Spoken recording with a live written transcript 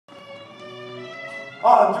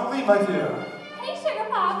Ah, Julie, my dear. Hey, Sugar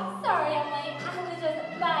Pop. Sorry I'm late. I was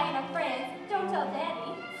just buying a friend. Don't tell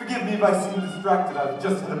Daddy. Forgive me if I seem distracted. I've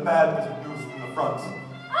just had a bad bit of news from the front.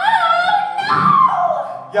 Oh,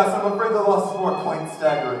 no! Yes, I'm afraid the losses were quite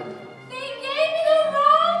staggering. They gave me the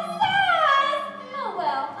wrong size! Oh,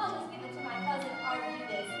 well, I'll just give it to my cousin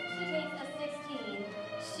Arbutus. She takes a 16.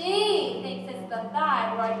 She thinks it's the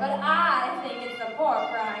thyroid, but I think it's the pork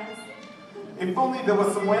rinds. If only there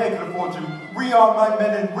was some way I could afford to rearm my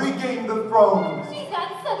men and regain the throne. She's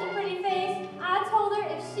got such a pretty face. I told her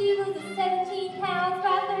if she loses 17 pounds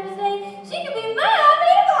by Thursday, she could be my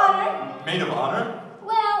maid of honor. Maid of honor?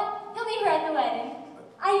 Well, you'll meet her at the wedding.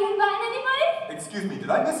 Are you inviting anybody? Excuse me, did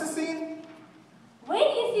I miss a scene?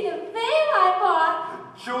 Wait till you see the veil I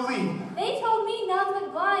bought. Jolene. They told me not to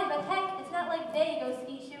look blind, but heck, it's not like they go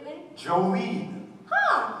skeet shooting. Jolene.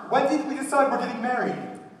 Huh. When did we decide we're getting married?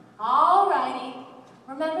 Alrighty.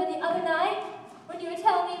 Remember the other night when you were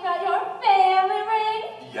telling me about your family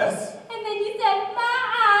ring? Yes. And then you said my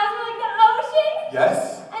eyes were like the ocean?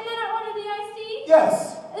 Yes. And then I ordered the iced tea?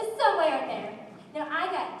 Yes. It's somewhere in there. Now I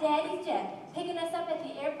got Daddy's jet picking us up at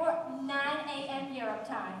the airport 9 a.m. Europe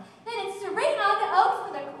time. Then it's straight on to Oaks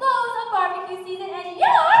for the close of barbecue season and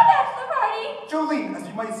your bachelor party. Jolene, as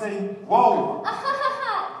you might say, whoa.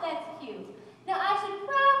 That's cute. Now I should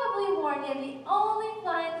probably warn you, the only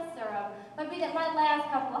fly in the syrup might be that my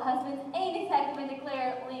last couple of husbands ain't exactly been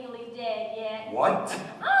declared legally dead yet. What?